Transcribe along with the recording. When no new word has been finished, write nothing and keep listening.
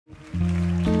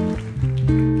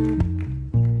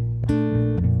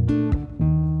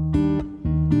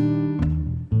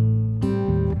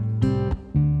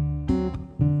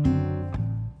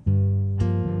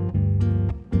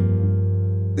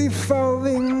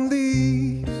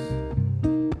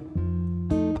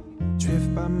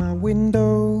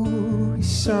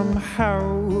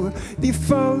how the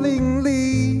falling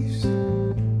leaves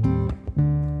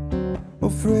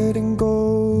of red and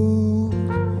gold.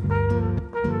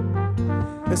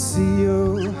 I see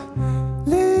you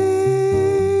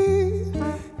leave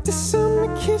the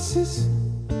summer kisses,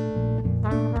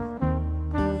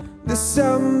 the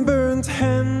sunburned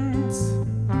hands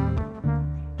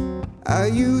I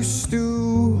used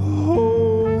to hold.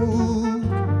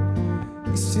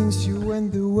 Since you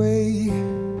went away,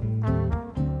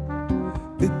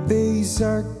 the days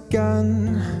are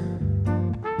gone.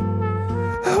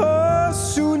 Oh,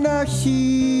 soon I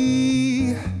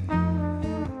hear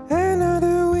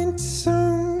another winter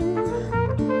song,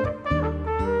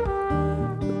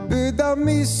 but I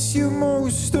miss you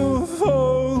most of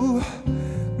all,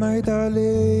 my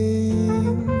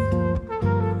darling.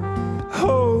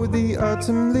 Oh, the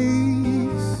autumn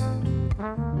leaves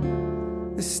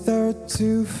start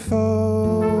to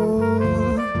fall.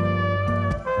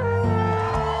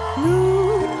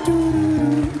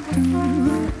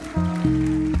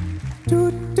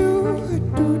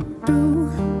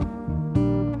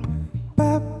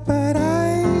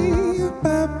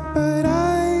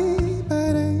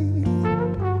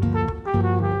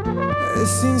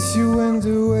 Since you went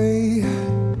away,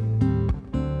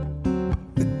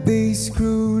 the days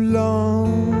grew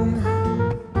long.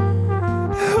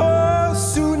 Oh,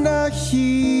 soon I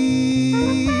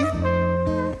hear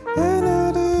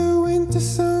another winter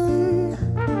song,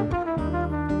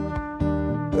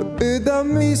 but I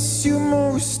miss you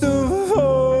most of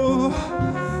all,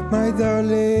 my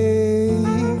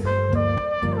darling.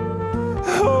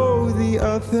 Oh, the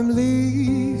autumn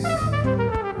leaves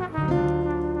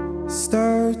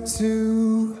start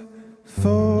to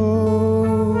fall.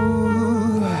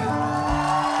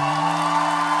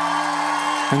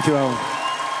 Dankjewel.